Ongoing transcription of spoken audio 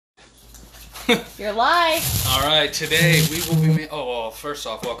You're live. All right, today we will be. Oh well, first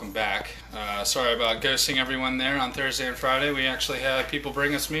off, welcome back. Sorry about ghosting everyone there on Thursday and Friday. We actually had people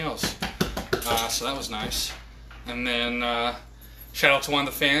bring us meals, so that was nice. And then shout out to one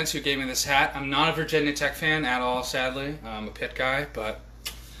of the fans who gave me this hat. I'm not a Virginia Tech fan at all, sadly. I'm a Pitt guy, but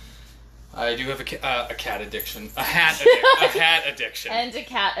I do have a cat addiction, a hat addiction, And a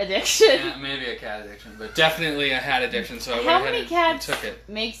cat addiction. Yeah, maybe a cat addiction, but definitely a hat addiction. So I How went many ahead cats and took it.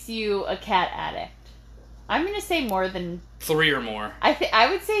 makes you a cat addict? I'm gonna say more than 3 or more. I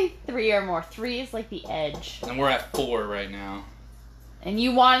would say 3 or more. 3 is like the edge. And we're at 4 right now. And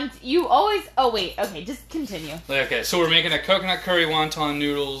you always. Oh wait, okay, just continue. Okay, so we're making a coconut curry wonton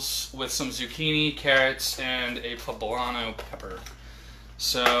noodles with some zucchini, carrots, and a poblano pepper.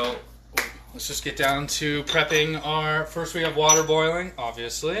 So let's just get down to prepping our. First, we have water boiling,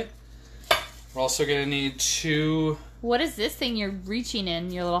 obviously. We're also gonna need 2. What is this thing you're reaching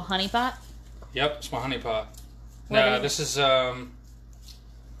in? Your little honey pot? Yep, it's my honey pot. This is I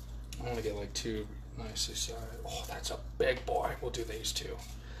want to get like 2 nicely sized. Oh, that's a big boy. We'll do these 2.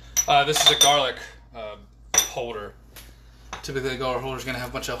 This is a garlic holder. Typically, the garlic holder is gonna have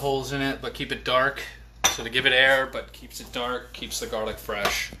a bunch of holes in it, but keep it dark. So to give it air, but keeps it dark, keeps the garlic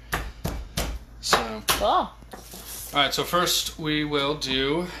fresh. So. Cool. All right. So first we will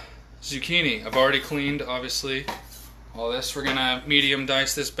do zucchini. I've already cleaned, obviously, all this. We're gonna medium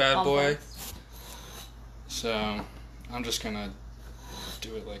dice this bad boy. So I'm just gonna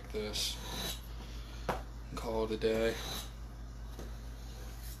do it like this and call it a day.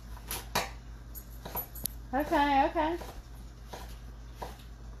 Okay.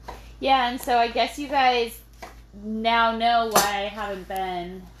 Yeah, and so I guess you guys now know why I haven't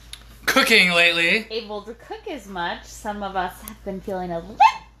been Cooking lately. able to cook as much. Some of us have been feeling a little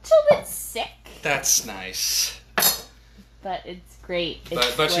bit sick. That's nice. But it's great.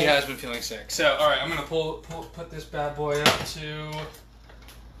 But she has been feeling sick. So all right, I'm gonna put this bad boy up to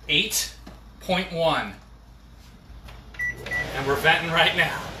 8.1, and we're venting right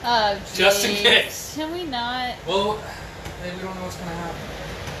now. Oh, Just in case. Can we not? Well, hey, we don't know what's gonna happen.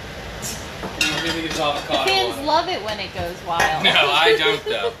 Maybe it's avocado. Fans love it when it goes wild. No, I don't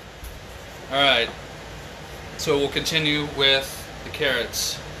though. All right. So we'll continue with the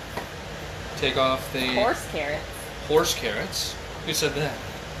carrots. Take off the Horse carrots. horse carrots. Who said that?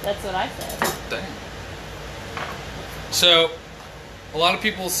 That's what I said. Dang. So, a lot of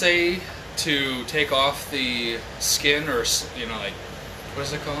people say to take off the skin, or like, what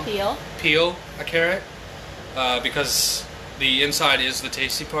is it called? Peel a carrot, because the inside is the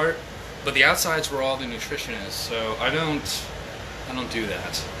tasty part, but the outside's where all the nutrition is. So I don't do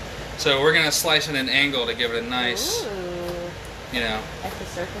that. So we're gonna slice it at an angle to give it a nice, Ooh. At the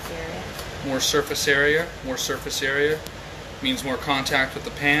surface area. More surface area. More surface area means more contact with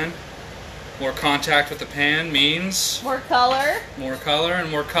the pan. More contact with the pan means More color. more color,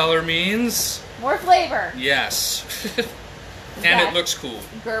 and more color means More flavor. yes. And it looks cool.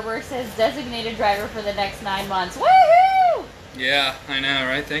 Gerber says designated driver for the next 9 months. Woohoo! Yeah, I know,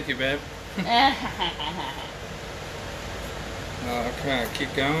 right? Thank you, babe. Okay,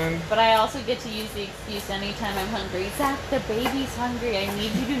 keep going. But I also get to use the excuse anytime I'm hungry. Zach, the baby's hungry. I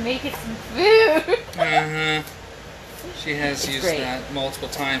need you to make it some food. She has used great. that multiple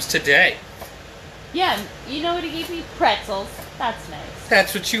times today. Yeah, you know what he gave me? Pretzels. That's nice.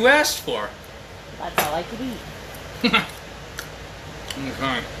 That's what you asked for. That's all I could eat.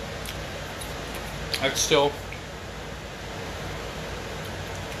 Okay. It's still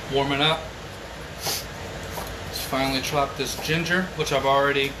warming up. Let's finally chop this ginger, which I've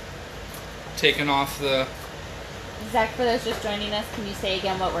already taken off the Zach, for those just joining us, can you say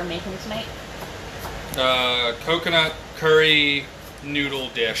again what we're making tonight? coconut curry noodle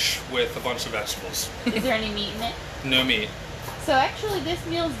dish with a bunch of vegetables. Is there any meat in it? No meat. So actually this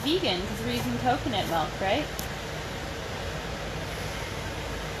meal's vegan because we're using coconut milk, right?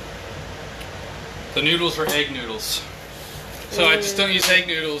 The noodles are egg noodles. So I just don't use egg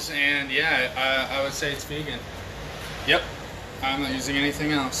noodles, and yeah, I would say it's vegan. Yep. I'm not using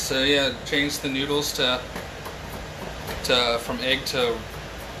anything else. So yeah, change the noodles to from egg to,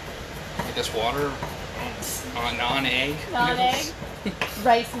 I guess, water. Non-egg. Non-egg.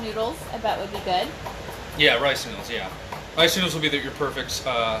 Rice noodles, I bet would be good. Yeah, rice noodles, yeah. Rice noodles will be your perfect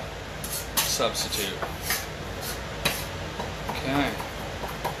substitute. Okay.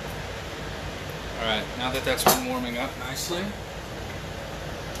 Alright, now that that's been warming up nicely,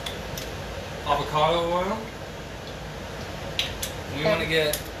 avocado oil. We want to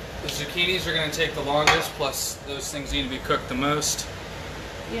get, the zucchinis are going to take the longest, plus those things need to be cooked the most.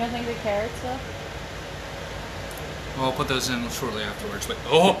 You don't think the carrots will? Well, I'll put those in shortly afterwards. But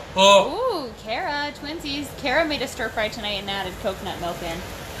Ooh, Kara, twinsies. Kara made a stir fry tonight and added coconut milk in.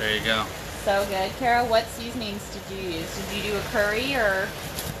 There you go. So good. Kara, what seasonings did you use? Did you do a curry or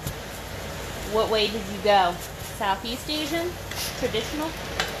what way did you go? Southeast Asian? Traditional?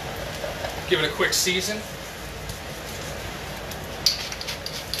 Give it a quick season.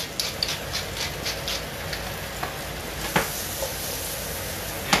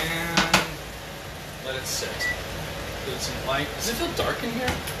 And let it sit. Give it some light. Does it feel dark in here?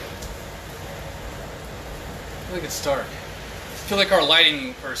 I feel like it's dark. I feel like our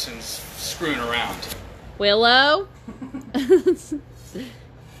lighting person's screwing around. Willow?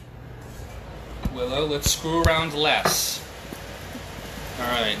 Willow, let's screw around less.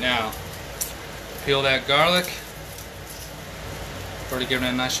 Alright, now, peel that garlic. Already given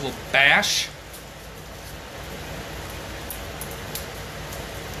it a nice little bash.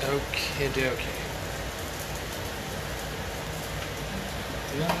 Okie dokie.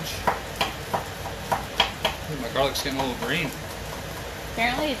 My garlic's getting a little green.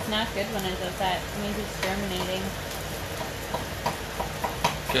 Apparently it's not good when it does that. It means it's germinating.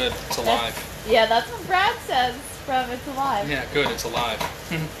 Good, it's alive. Yeah, that's what Brad says from It's Alive. Yeah, good, it's alive.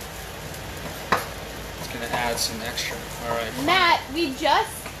 It's gonna add some extra. Alright. Matt, we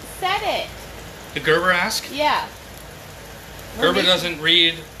just said it. Did Gerber ask? Yeah. Gerber doesn't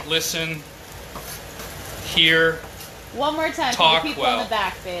read, listen, hear. One more time Talk for the people well. in the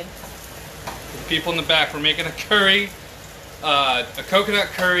back, babe. For the people in the back, we're making a curry, a coconut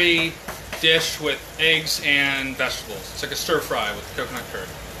curry dish with eggs and vegetables. It's like a stir fry with coconut curry.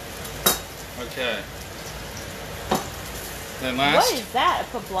 Okay. Then last. What is that? A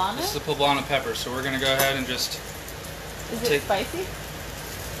poblano? This is a poblano pepper, so we're gonna go ahead and just. Is it spicy?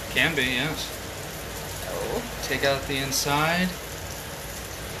 Can be, yes. Oh. Take out the inside.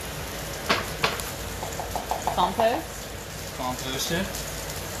 Compost? Compost it.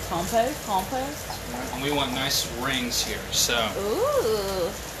 Compost? And we want nice rings here, so. Ooh.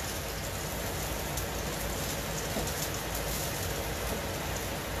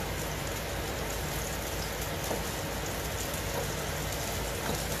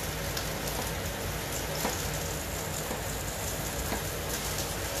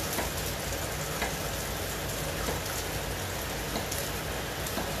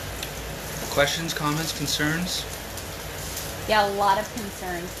 Questions, comments, concerns? Yeah, a lot of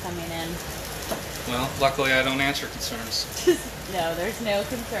concerns coming in. Well, luckily I don't answer concerns. No, there's no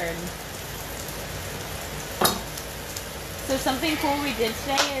concern. So something cool we did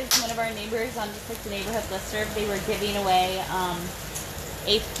today is one of our neighbors on just like the neighborhood listserv, they were giving away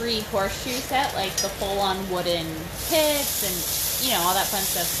a free horseshoe set, like the full-on wooden pits and, you know, all that fun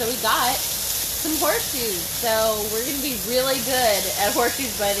stuff. So we got some horseshoes. So we're gonna be really good at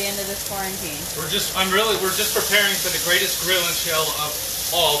horseshoes by the end of this quarantine. We're just preparing for the greatest grill and chill of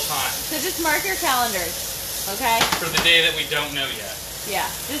all time. So just mark your calendars, okay? For the day that we don't know yet. Yeah,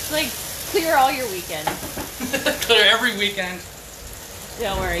 just like clear all your weekends. Clear every weekend.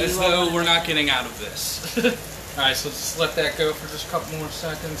 Don't worry. As though we're not getting out of this. Alright, so just let that go for just a couple more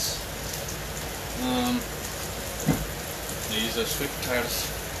seconds. Use those sweet potatoes.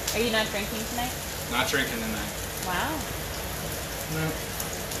 Are you not drinking tonight? Not drinking tonight. Wow. No.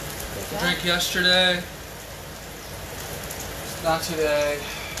 Good job. Drank yesterday. Not today.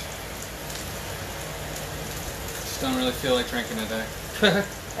 Just don't really feel like drinking today.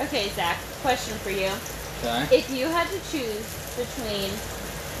 Okay, Zach, question for you. Okay. If you had to choose between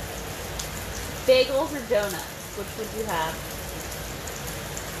bagels or donuts, which would you have?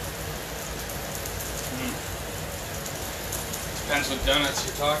 Depends what donuts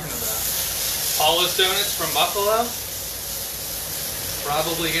you're talking about. Paula's Donuts from Buffalo?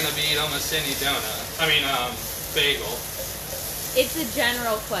 Probably gonna beat almost any donut. I mean, bagel. It's a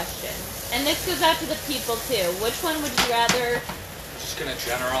general question. And this goes out to the people too. Which one would you rather, I'm just gonna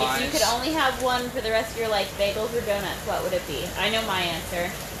generalize. if you could only have one for the rest of your life, bagels or donuts, what would it be? I know my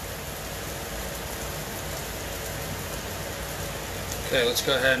answer. Okay, let's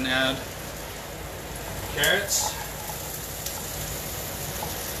go ahead and add carrots.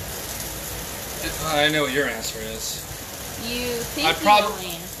 I know what your answer is. You think I'd the prob-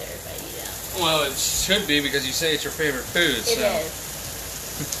 only answer, but you don't. Well, it should be because you say it's your favorite food. It so. is.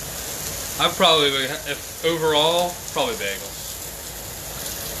 I'd probably, if overall, probably bagels.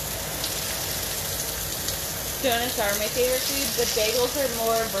 Donuts are my favorite food, but bagels are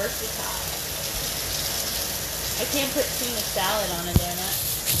more versatile. I can't put tuna salad on a donut.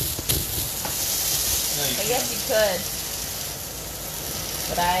 No, you I guess you could,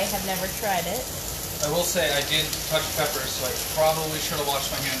 but I have never tried it. I will say I did touch peppers, so I probably should have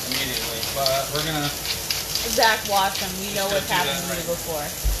washed my hands immediately. But we're gonna. Zach, wash them. You know Just what's gonna do happened that to you right. before.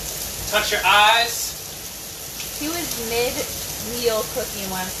 Touch your eyes. He was mid-meal cooking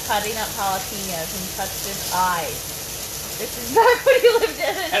when I was cutting up jalapenos and touched his eyes. This is back when he lived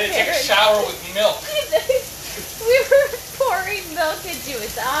in his Had to take a shower with milk. We were pouring milk into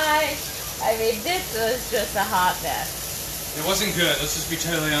his eye. I mean, this was just a hot mess. It wasn't good. Let's just be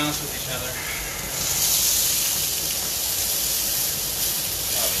totally honest with each other.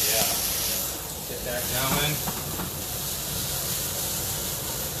 Oh yeah. Get that going.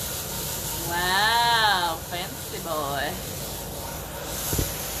 Wow, fancy boy.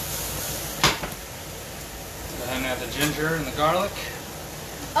 Go ahead and add the ginger and the garlic.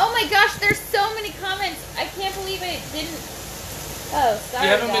 Oh my gosh, there's so many comments. I can't believe I didn't. Oh, sorry,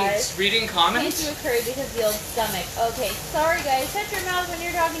 You haven't guys. been reading Can't comments? do a curry because of the old stomach. Okay, sorry guys. Shut your mouth when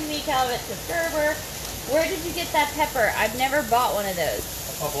you're talking to me, Calvin. To Gerber. Where did you get that pepper? I've never bought one of those.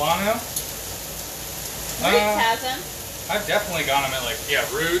 A poblano? Roots has them. I've definitely got them at like, yeah,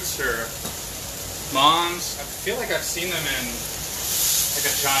 Roots or Mom's. I feel like I've seen them in like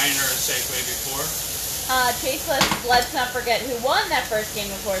a Giant or a Safeway before. Chase, let's not forget who won that first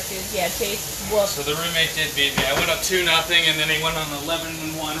game of horseshoes. Yeah, Chase whooped. So the roommate did beat me. I went up 2-0 and then he went on an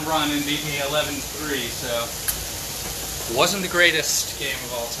 11-1 run and beat me 11-3. So it wasn't the greatest game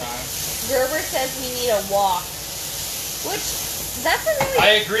of all time. Gerber says we need a walk. Which, that's a really...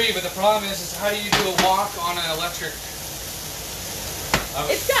 I agree, but the problem is how do you do a walk on an electric...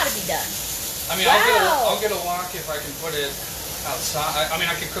 It's gotta be done. I mean, Wow. I'll get a walk if I can put it outside. I mean,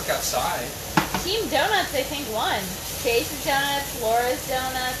 I can cook outside. Team Donuts, I think, won. Chase's Donuts, Laura's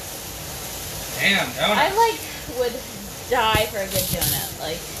Donuts. Damn, I, donuts. would die for a good donut.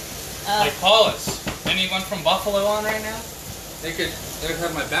 Like Paula's. Anyone from Buffalo on right now? They would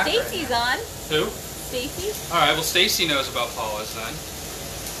have my back. Stacy's right on. Who? Stacy? Alright, well, Stacy knows about Paula's then.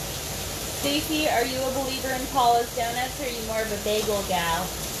 Stacy, are you a believer in Paula's Donuts, or are you more of a bagel gal?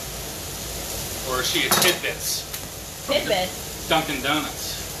 Or is she a Tidbits? Tidbits. Dunkin'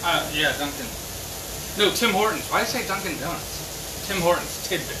 Donuts. Yeah, Dunkin'. No, Tim Hortons. Why did I say Dunkin' Donuts? Tim Hortons,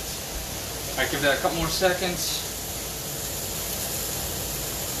 Tidbits. Alright, give that a couple more seconds.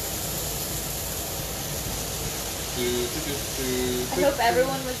 I hope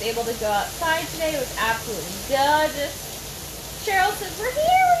everyone was able to go outside today. It was absolutely gorgeous. Cheryl says, we're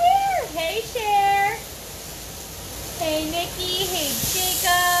here. Hey, Cher. Hey, Nikki. Hey,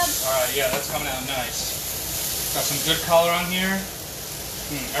 Jacob. Alright, yeah, that's coming out nice. Got some good color on here.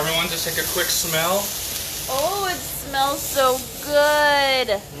 Everyone just take a quick smell. Oh, it smells so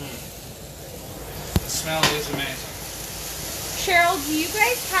good. The smell is amazing. Cheryl, do you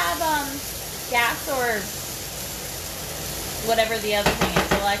guys have gas or whatever the other thing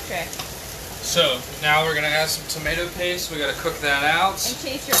is, electric? So now we're gonna add some tomato paste. We gotta cook that out. And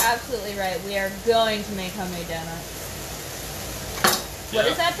Chase, you're absolutely right. We are going to make homemade donuts. What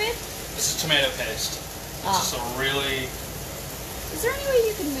is that, babe? This is tomato paste. It's just a really... Is there any way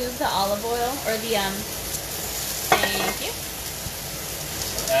you can move the olive oil or the Thank you.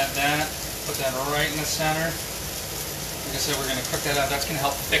 Add that. Put that right in the center. Like I said, we're gonna cook that out. That's gonna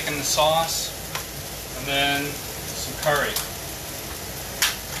help thicken the sauce. And then some curry.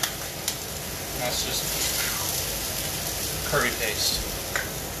 That's just curry paste.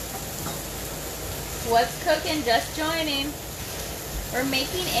 What's cooking? Just joining. We're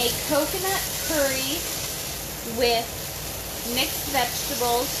making a coconut curry with mixed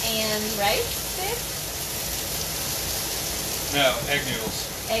vegetables and rice, babe? No, egg noodles.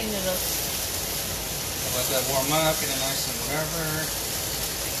 Egg noodles. Let that warm up, get it nice and whatever.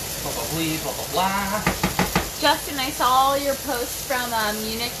 Blah, blah, blah, blah, blah, blah. Justin, I saw all your posts from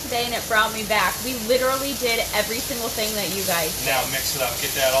Munich today and it brought me back. We literally did every single thing that you guys did. Now mix it up.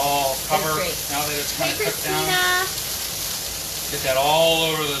 Get that all covered. Great. Now that it's kind Hey, of cooked down. Christina. Get that all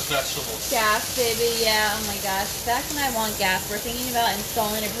over those vegetables. Gas, baby, yeah, oh my gosh. Back when I want gas, we're thinking about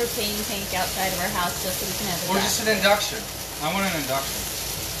installing a propane tank outside of our house just so we can have the Or gas. just an induction. I want an induction.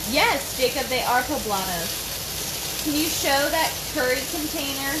 Yes, Jacob, they are poblanos. Can you show that curry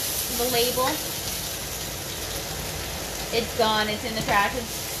container, the label? It's gone, it's in the trash.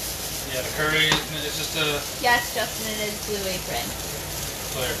 Yeah, the curry is just a Yes, Justin, it is Blue Apron.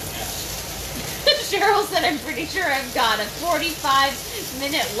 clear, yes. Cheryl said, I'm pretty sure I've got a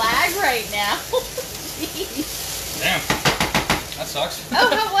 45-minute lag right now. Jeez. Damn. That sucks. Oh,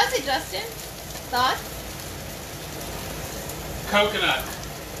 how was it, Justin? Thoughts? Coconut.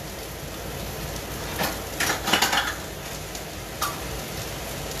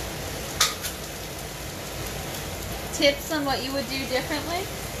 Tips on what you would do differently?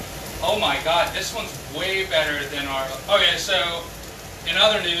 Oh my god, this one's way better than our... Okay, so in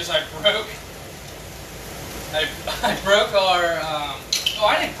other news, I broke our Oh,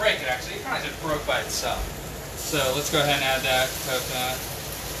 I didn't break it actually. It kind of just broke by itself. So let's go ahead and add that coconut.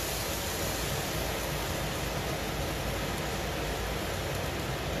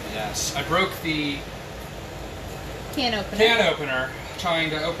 Yes, I broke the Can opener. can opener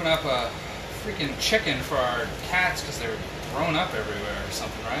trying to open up a freaking chicken for our cats because they were thrown up everywhere or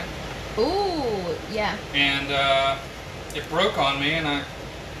something, right? Ooh, yeah. And it broke on me, and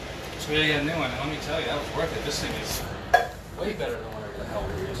so we had to get a new one. And let me tell you, that was worth it. This thing is way better than whatever the hell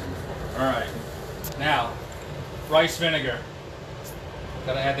we were using before. All right, now rice vinegar.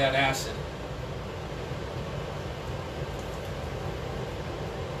 Gotta add that acid.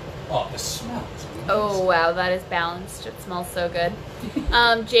 Oh, the smell is amazing. Oh, wow, that is balanced. It smells so good.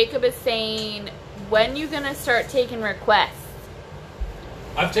 Jacob is saying, when you gonna start taking requests?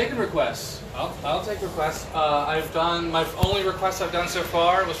 I've taken requests. I'll take requests. I've done, my only request I've done so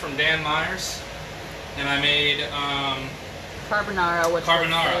far was from Dan Myers. And I made, Carbonara, which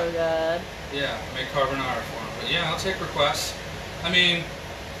carbonara. is so good. Yeah, I made carbonara for him. But yeah, I'll take requests. I mean,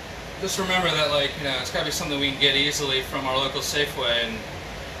 just remember that, like, you know, it's gotta be something we can get easily from our local Safeway and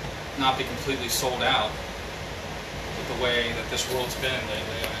not be completely sold out with the way that this world's been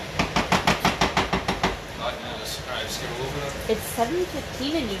lately. God knows. Alright, just give a little bit of... It's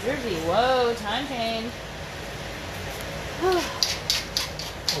 7:15 in New Jersey. Whoa, time change. A little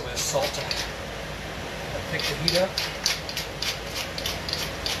bit of salt to pick the heat up.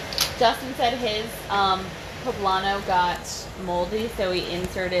 Justin said his poblano got moldy, so he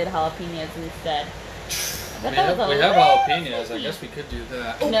inserted jalapenos instead. We have jalapenos. I guess we could do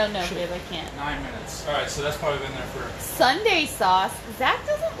that. No, babe, I can't. 9 minutes. Alright, so that's probably been there for... Sunday sauce. Zach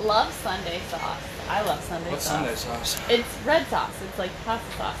doesn't love Sunday sauce. I love Sunday What's sauce. Sunday sauce? It's red sauce. It's like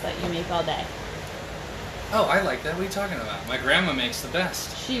pasta sauce that you make all day. Oh, I like that. What are you talking about? My grandma makes the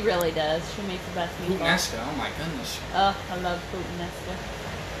best. She really does. She makes the best meatballs. Puttanesca. Oh my goodness. Oh, I love puttanesca.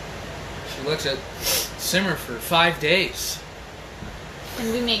 She lets it simmer for 5 days.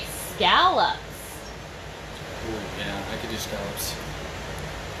 And we make scallops. Ooh, yeah, I could do scallops.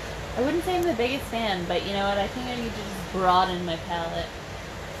 I wouldn't say I'm the biggest fan, but you know what? I think I need to just broaden my palate.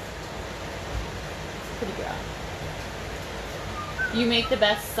 Pretty broad. You make the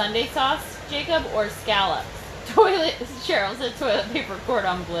best Sunday sauce, Jacob, or scallops? Cheryl said toilet paper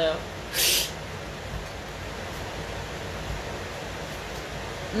cordon bleu.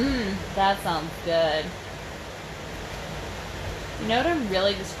 That sounds good. You know what I'm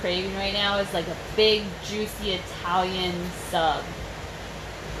really just craving right now is like a big, juicy Italian sub.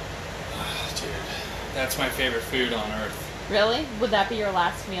 Oh, dude, that's my favorite food on earth. Really? Would that be your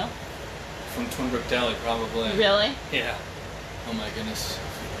last meal? From Twinbrook Deli, probably. Really? Yeah. Oh my goodness.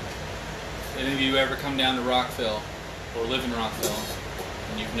 If any of you ever come down to Rockville, or live in Rockville,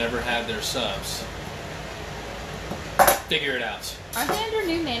 and you've never had their subs, figure it out. Aren't they under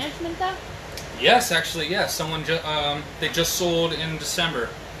new management though? Yes, actually, yes. Someone they just sold in December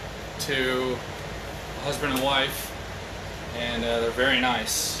to a husband and wife, and they're very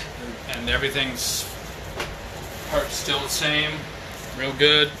nice. And everything's still the same, real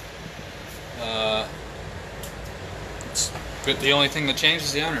good. But the only thing that changed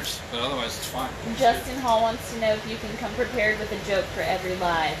is the owners, but otherwise it's fine. Justin Hall wants to know if you can come prepared with a joke for every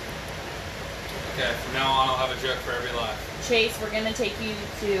live. Okay, from now on I'll have a joke for every live. Chase, we're gonna take you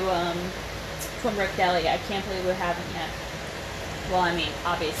to Twinbrook Deli. I can't believe we haven't yet. Well, I mean,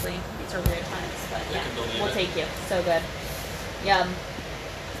 obviously these are weird times, but yeah, we'll take you. So good. Yum.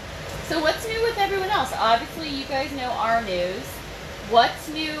 So what's new with everyone else? Obviously, you guys know our news. What's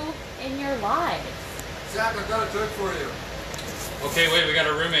new in your lives? Zach, I've got a joke for you. Okay, wait, we got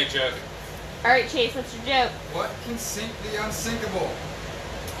a roommate joke. All right, Chase, what's your joke? What can sink the unsinkable?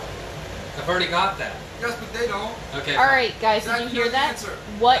 I've already got that. Yes, but they don't. Okay. All right, guys, Zach, did you you hear know the that? answer.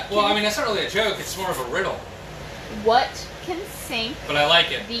 What? Well, I mean, that's not really a joke. It's more of a riddle. What can sink But I like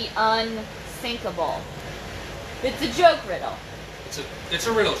it. the unsinkable? It's a joke riddle. It's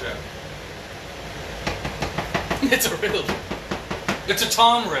a riddle joke. It's a riddle joke. It's a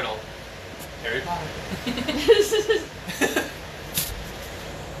Tom riddle. Harry Potter.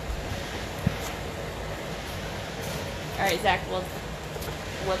 All right, Zach. What's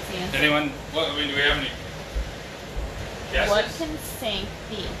the answer? Anyone? What? I mean, do we have any? Guesses? What can sink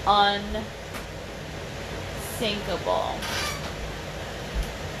the unsinkable?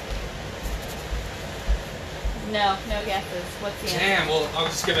 No guesses. What's the answer? Damn. Well, I'll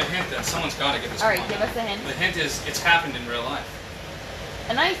just give a hint then. Someone's got to get this. All right, one give out. us a hint. The hint is it's happened in real life.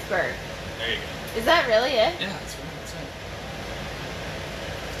 An iceberg. There you go. Is that really it? Yeah, that's right. That's it.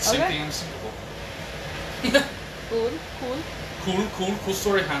 Sink Okay. the unsinkable. Cool. Cool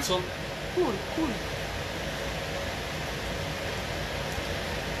story, Hansel. Cool.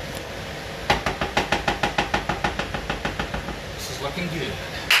 good.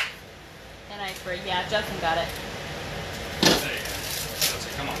 And iceberg. Yeah, Justin got it. There you go. That's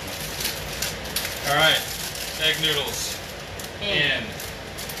it. Come on. Alright. Egg noodles. In.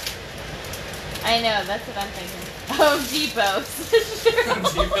 I know, that's what I'm thinking. Home Depot. Home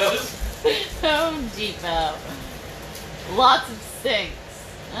Depot's? Home Depot. Lots of sinks.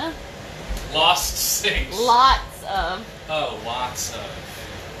 Huh? Lost sinks. Lots of. Oh, lots of.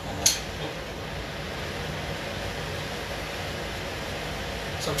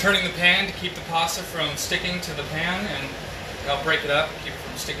 So I'm turning the pan to keep the pasta from sticking to the pan, and I'll break it up and keep it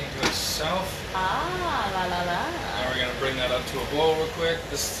from sticking to itself. Ah, la la la. Now we're going to bring that up to a boil real quick.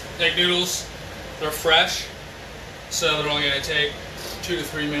 This egg noodles, they're fresh, so they're only going to take 2 to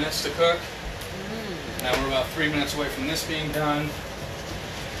 3 minutes to cook. Now we're about 3 minutes away from this being done.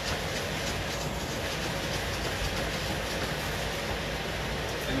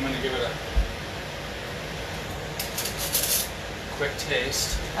 And I'm going to give it a quick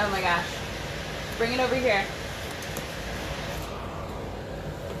taste. Oh my gosh. Bring it over here.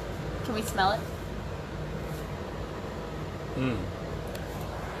 Can we smell it? Mmm.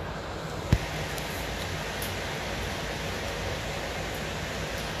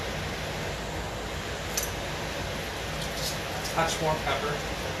 Just a touch more pepper.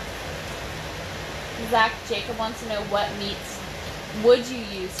 Zach, Jacob wants to know what meats would you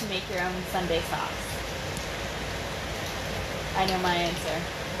use to make your own Sunday sauce? I know my answer,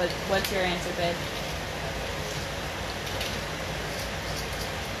 but what's your answer, babe?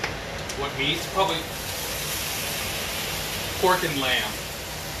 What meat? Probably pork and lamb.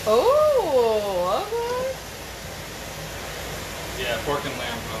 Oh, okay. Yeah, pork and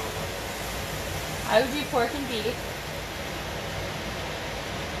lamb probably. I would do pork and beef.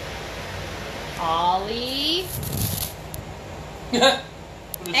 Ollie.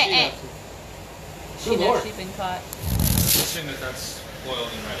 What did she have? She Good knows Lord. she's been caught. Assume that that's boiled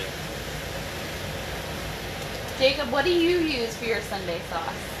and ready. Jacob, what do you use for your Sunday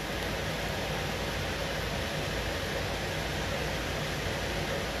sauce?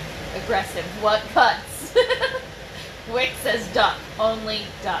 Aggressive. What cuts? Wick says duck. Only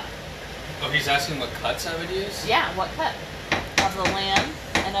duck. Oh, he's asking what cuts I would use? Yeah, what cut? Of the lamb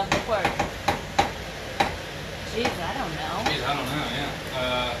and of the pork. Jeez, I don't know. Jeez, I don't know,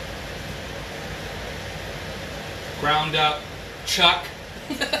 yeah. Ground up chuck.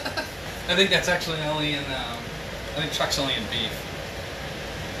 I think that's actually only in, I think chuck's only in beef.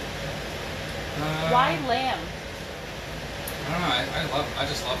 Why lamb? I don't know, I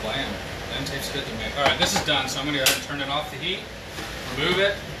just love lamb. Lamb tastes good to me. Alright, this is done, so I'm going to go ahead and turn it off the heat. Remove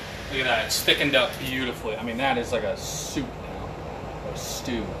it. Look at that, it's thickened up beautifully. I mean, that is like a soup now. Or a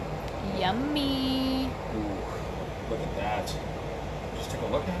stew. Yummy. Ooh, look at that. Just take a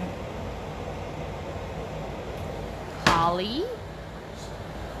look at it. Holly.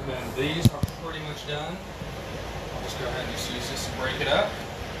 And then these are pretty much done. I'll just go ahead and just use this to break it up.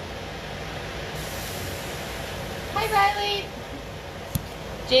 Hi, Riley.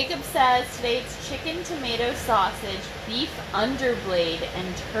 Jacob says today it's chicken, tomato, sausage, beef underblade,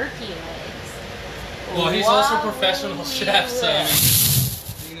 and turkey legs. Well, he's also a professional Wowee. chef, so I mean,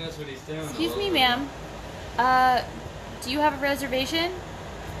 he knows what he's doing. Excuse me, ma'am. Do you have a reservation?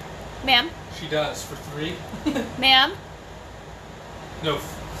 Ma'am? She does, for 3. Ma'am? No,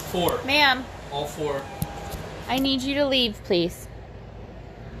 4. Ma'am? All 4. I need you to leave, please.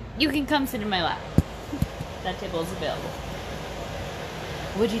 You can come sit in my lap. That table is available.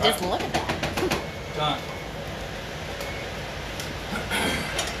 Would you just look at that? Done.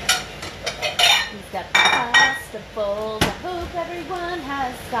 We've got the pasta bowls. I hope everyone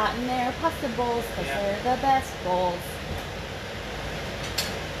has gotten their pasta bowls because they're the best bowls.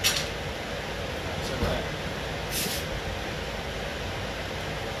 That's okay.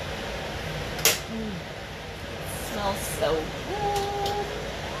 Smells so good.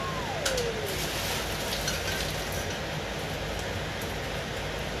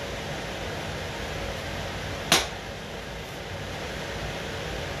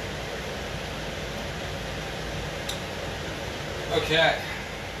 Okay.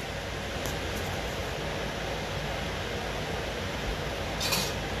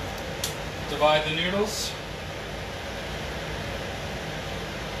 Divide the noodles.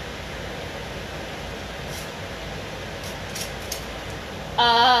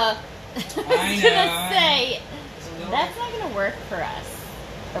 I was I gonna know. say It's a little- that's not gonna work for us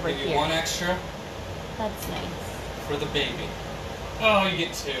over Give you here. 1 extra That's nice. for the baby. Oh, you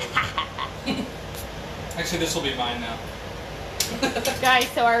get 2. Actually, this will be mine now. Guys,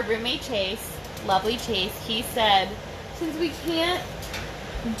 so our roommate Chase, lovely Chase, he said since we can't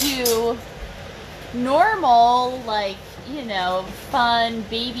do normal, like, you know, fun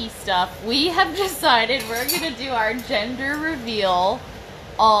baby stuff, we have decided we're going to do our gender reveal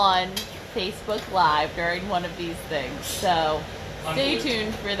on Facebook Live during one of these things. So stay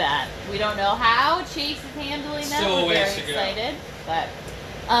tuned for that. We don't know how Chase is handling that. Still We're ways very to go. excited. But,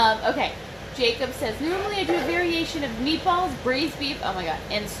 okay. Jacob says, normally I do a variation of meatballs, braised beef, oh my god,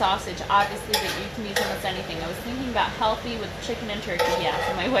 and sausage, obviously, but you can use almost anything. I was thinking about healthy with chicken and turkey, yeah,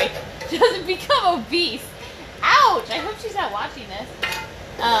 so my wife doesn't become obese. Ouch! I hope she's not watching this.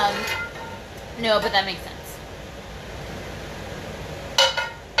 No, but that makes sense.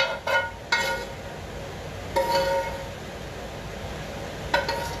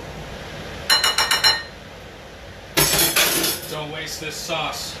 Don't waste this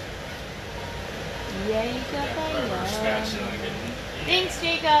sauce. Yay, thanks,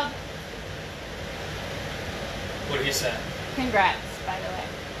 Jacob. What did he say? Congrats, by the way.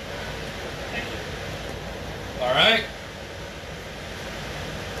 Thank you. All right.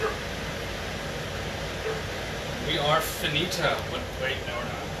 We are finito. Wait, no, we're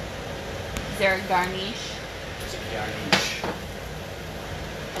not. Is there a garnish? There's a garnish.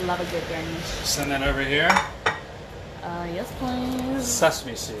 I love a good garnish. Send that over here. Yes, please.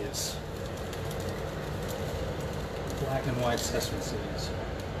 Sesame seeds. Black and white sesame seeds.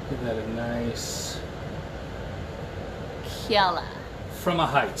 Give that a nice... Kiala. From a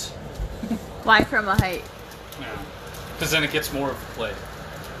height. Why from a height? Yeah. Because then it gets more of the plate.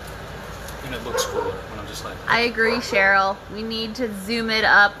 And it looks cooler when I'm just like... I agree, Cheryl. We need to zoom it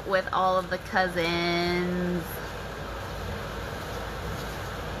up with all of the cousins.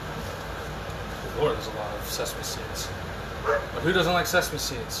 Lord, there's a lot of sesame seeds. But who doesn't like sesame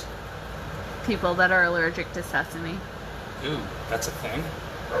seeds? People that are allergic to sesame. Ooh, that's a thing?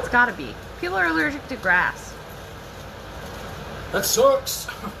 It's gotta be. People are allergic to grass. That sucks!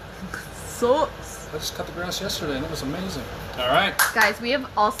 Sucks. I just cut the grass yesterday and it was amazing. Alright. Guys, we have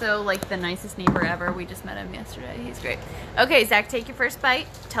also, like, the nicest neighbor ever. We just met him yesterday. He's great. Okay, Zach, take your first bite.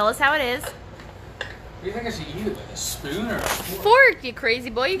 Tell us how it is. What do you think I should eat it with? A spoon or a fork? Fork, you crazy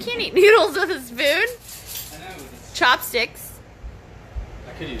boy. You can't eat noodles with a spoon. I know. Chopsticks.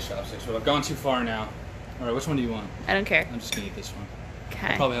 I could use chopsticks, but I've gone too far now. Alright, which one do you want? I don't care. I'm just gonna eat this one. Okay.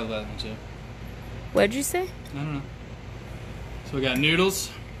 I'll probably have that one too. What'd you say? I don't know. So we got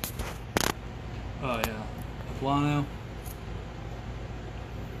noodles. Oh yeah. Poblano.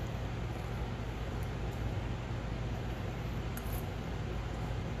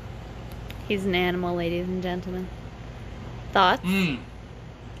 He's an animal, ladies and gentlemen. Thoughts? Mmm.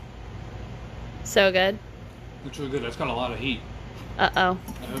 So good. It's really good. It's got a lot of heat. Uh-oh.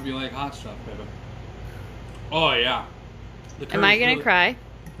 I hope you like hot stuff, baby. Oh yeah. The Am I curry's gonna really- cry?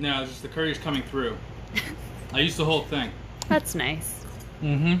 No, it's just the curry's coming through. I used the whole thing. That's nice.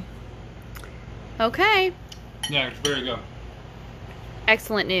 Mm-hmm. Okay. Yeah, it's very good.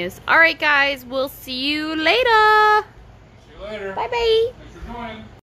 Excellent news. All right, guys. We'll see you later. See you later. Bye-bye. Thanks for joining.